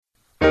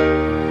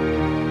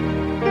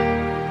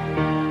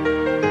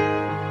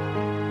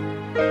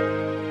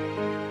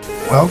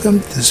Welcome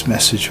to this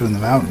message from the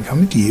mountain,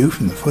 coming to you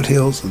from the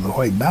foothills of the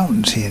White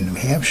Mountains here in New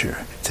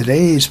Hampshire.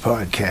 Today's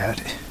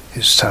podcast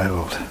is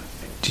titled,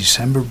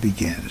 December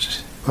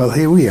Begins. Well,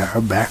 here we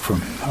are, back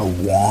from a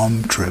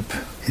warm trip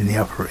in the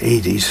upper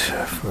 80s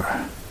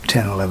for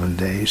 10, 11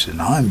 days,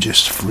 and I'm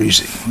just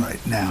freezing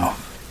right now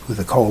with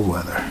the cold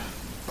weather.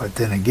 But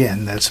then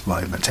again, that's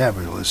my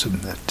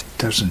metabolism that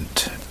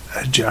doesn't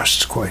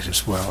adjust quite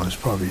as well as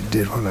probably it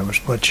did when I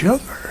was much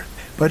younger.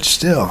 But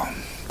still,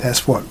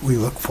 that's what we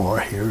look for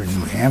here in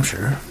New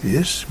Hampshire,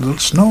 is a little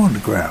snow on the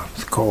ground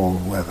with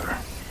cold weather.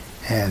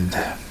 And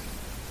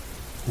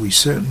we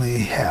certainly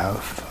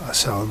have a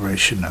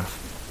celebration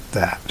of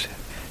that.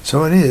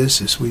 So it is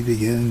as we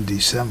begin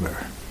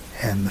December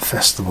and the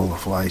Festival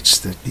of Lights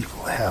that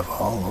people have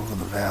all over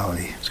the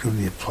valley. It's going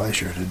to be a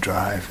pleasure to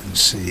drive and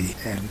see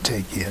and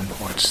take in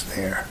what's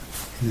there.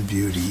 The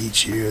beauty.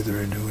 Each year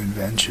there are new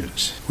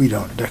inventions. We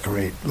don't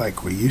decorate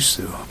like we used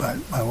to, but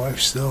my wife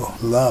still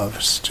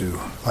loves to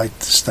light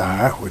the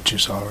star, which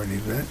is already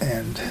lit,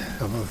 and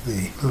some of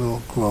the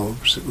little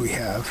globes that we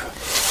have.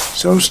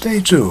 So stay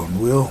tuned.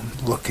 We'll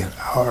look at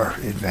our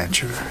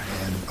adventure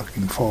and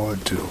looking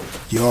forward to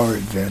your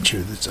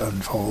adventure that's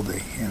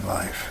unfolding in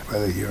life,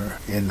 whether you're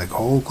in the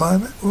cold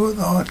climate or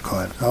the hot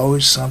climate.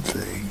 Always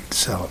something to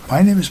celebrate.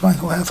 My name is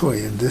Michael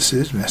Hathaway, and this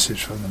is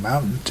Message from the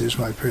Mountain. 'Tis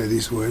my prayer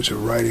these words are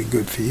right and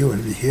good for you,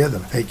 and if you hear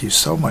them, thank you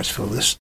so much for listening.